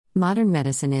Modern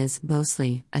medicine is,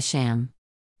 mostly, a sham.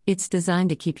 It's designed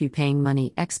to keep you paying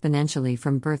money exponentially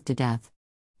from birth to death.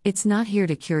 It's not here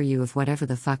to cure you of whatever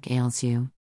the fuck ails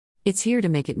you. It's here to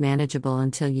make it manageable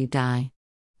until you die.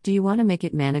 Do you want to make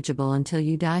it manageable until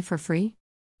you die for free?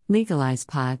 Legalize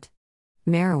pot,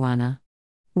 marijuana,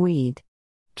 weed,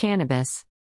 cannabis.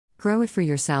 Grow it for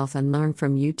yourself and learn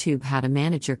from YouTube how to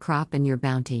manage your crop and your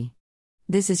bounty.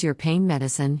 This is your pain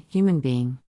medicine, human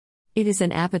being. It is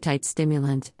an appetite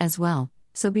stimulant, as well,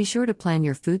 so be sure to plan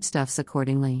your foodstuffs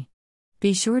accordingly.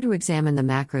 Be sure to examine the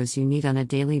macros you need on a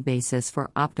daily basis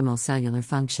for optimal cellular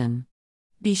function.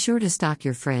 Be sure to stock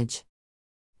your fridge.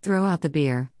 Throw out the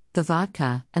beer, the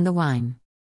vodka, and the wine.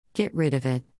 Get rid of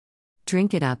it.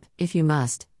 Drink it up, if you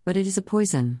must, but it is a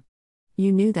poison.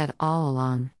 You knew that all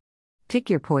along. Pick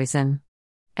your poison.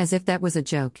 As if that was a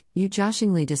joke, you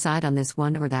joshingly decide on this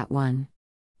one or that one.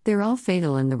 They're all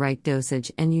fatal in the right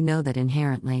dosage, and you know that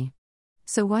inherently.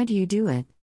 So why do you do it?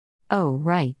 Oh,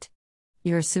 right.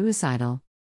 You're suicidal.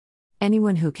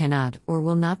 Anyone who cannot or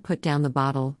will not put down the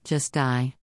bottle, just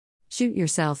die. Shoot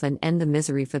yourself and end the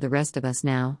misery for the rest of us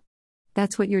now.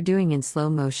 That's what you're doing in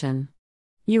slow motion.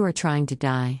 You are trying to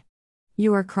die.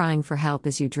 You are crying for help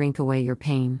as you drink away your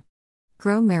pain.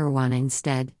 Grow marijuana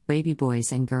instead, baby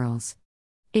boys and girls.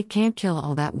 It can't kill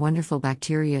all that wonderful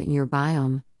bacteria in your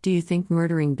biome. Do you think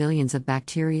murdering billions of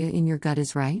bacteria in your gut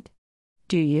is right?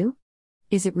 Do you?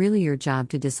 Is it really your job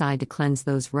to decide to cleanse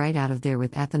those right out of there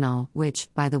with ethanol, which,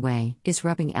 by the way, is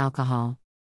rubbing alcohol?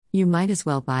 You might as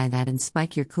well buy that and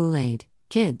spike your Kool-Aid,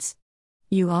 kids.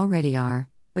 You already are,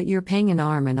 but you're paying an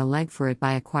arm and a leg for it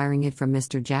by acquiring it from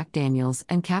Mr. Jack Daniels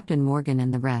and Captain Morgan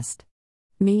and the rest.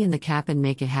 Me and the Cap'n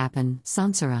make it happen,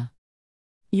 Sansara.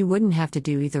 You wouldn't have to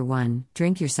do either one,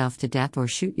 drink yourself to death or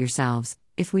shoot yourselves,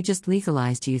 if we just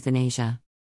legalized euthanasia.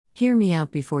 Hear me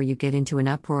out before you get into an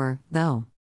uproar, though.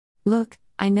 Look,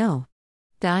 I know.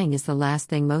 Dying is the last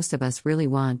thing most of us really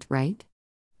want, right?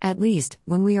 At least,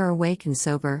 when we are awake and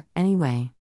sober,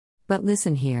 anyway. But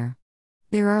listen here.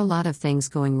 There are a lot of things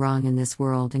going wrong in this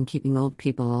world, and keeping old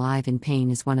people alive in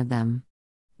pain is one of them.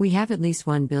 We have at least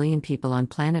 1 billion people on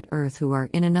planet Earth who are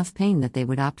in enough pain that they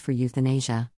would opt for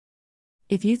euthanasia.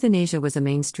 If euthanasia was a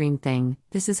mainstream thing,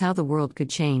 this is how the world could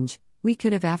change. We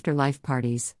could have afterlife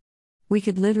parties. We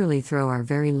could literally throw our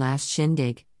very last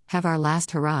shindig, have our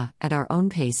last hurrah, at our own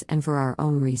pace and for our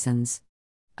own reasons.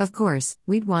 Of course,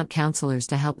 we'd want counselors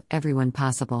to help everyone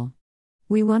possible.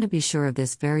 We want to be sure of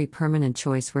this very permanent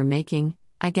choice we're making,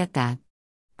 I get that.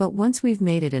 But once we've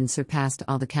made it and surpassed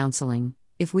all the counseling,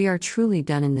 if we are truly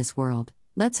done in this world,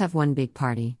 let's have one big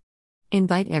party.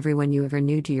 Invite everyone you ever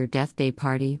knew to your death day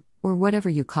party, or whatever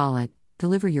you call it,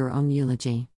 deliver your own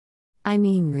eulogy. I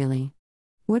mean, really.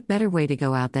 What better way to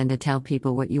go out than to tell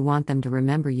people what you want them to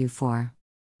remember you for?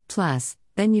 Plus,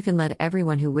 then you can let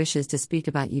everyone who wishes to speak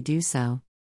about you do so.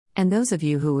 And those of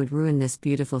you who would ruin this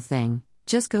beautiful thing,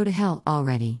 just go to hell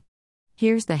already.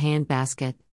 Here's the hand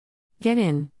basket. Get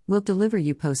in, we'll deliver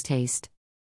you post-haste.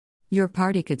 Your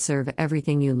party could serve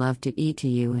everything you love to eat to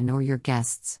you and or your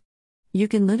guests. You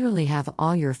can literally have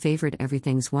all your favorite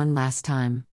everythings one last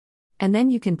time. And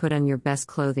then you can put on your best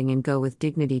clothing and go with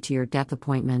dignity to your death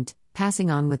appointment,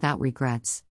 passing on without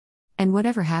regrets. And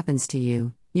whatever happens to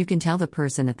you, you can tell the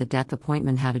person at the death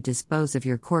appointment how to dispose of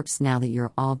your corpse now that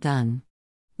you're all done.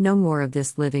 No more of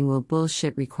this living will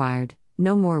bullshit required,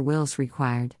 no more wills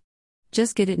required.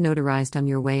 Just get it notarized on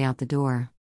your way out the door.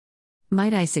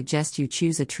 Might I suggest you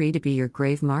choose a tree to be your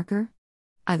grave marker?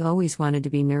 I've always wanted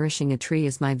to be nourishing a tree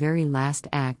as my very last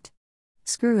act.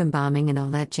 Screw embalming and all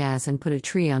that jazz and put a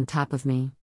tree on top of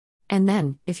me. And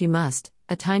then, if you must,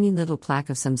 a tiny little plaque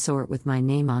of some sort with my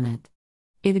name on it.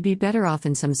 It'd be better off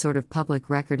in some sort of public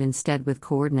record instead with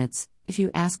coordinates, if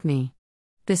you ask me.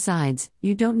 Besides,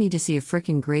 you don't need to see a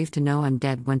frickin' grave to know I'm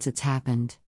dead once it's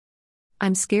happened.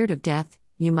 I'm scared of death,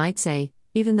 you might say,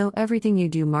 even though everything you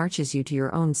do marches you to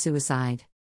your own suicide.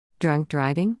 Drunk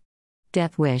driving?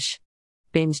 Death wish.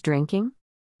 Binge drinking?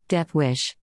 Death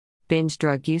wish. Binge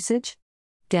drug usage?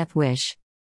 Death wish.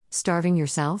 Starving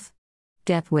yourself?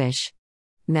 Death wish.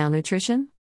 Malnutrition?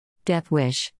 Death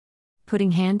wish.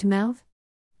 Putting hand to mouth?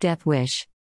 Death wish.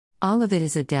 All of it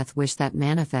is a death wish that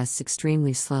manifests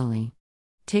extremely slowly.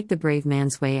 Take the brave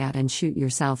man's way out and shoot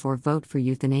yourself or vote for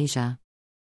euthanasia.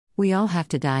 We all have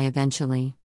to die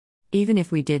eventually. Even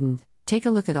if we didn't, take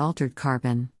a look at Altered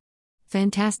Carbon.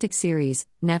 Fantastic series,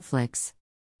 Netflix.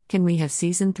 Can we have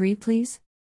season 3 please?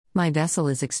 My vessel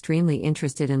is extremely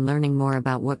interested in learning more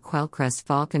about what Quellcrest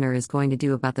Falconer is going to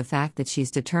do about the fact that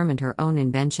she's determined her own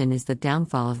invention is the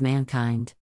downfall of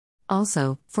mankind.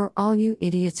 Also, for all you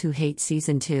idiots who hate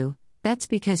season 2, that's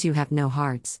because you have no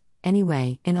hearts.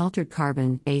 Anyway, in Altered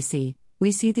Carbon, AC,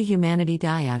 we see the humanity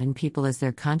die out in people as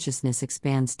their consciousness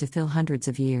expands to fill hundreds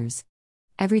of years.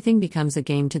 Everything becomes a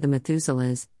game to the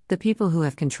Methuselahs, the people who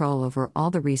have control over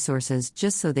all the resources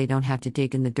just so they don't have to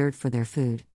dig in the dirt for their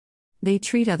food. They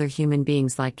treat other human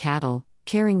beings like cattle,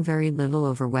 caring very little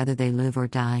over whether they live or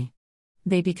die.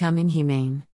 They become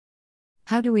inhumane.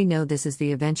 How do we know this is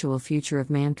the eventual future of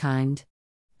mankind?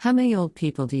 How many old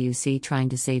people do you see trying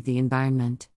to save the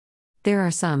environment? There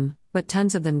are some, but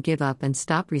tons of them give up and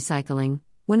stop recycling,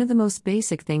 one of the most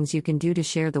basic things you can do to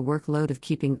share the workload of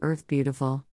keeping Earth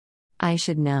beautiful. I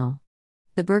should know.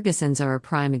 The Bergesons are a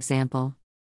prime example.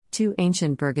 Two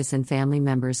ancient Bergeson family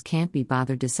members can't be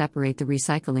bothered to separate the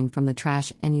recycling from the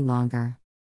trash any longer.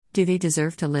 Do they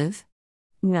deserve to live?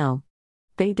 No.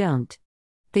 They don't.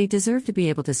 They deserve to be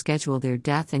able to schedule their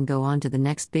death and go on to the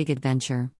next big adventure.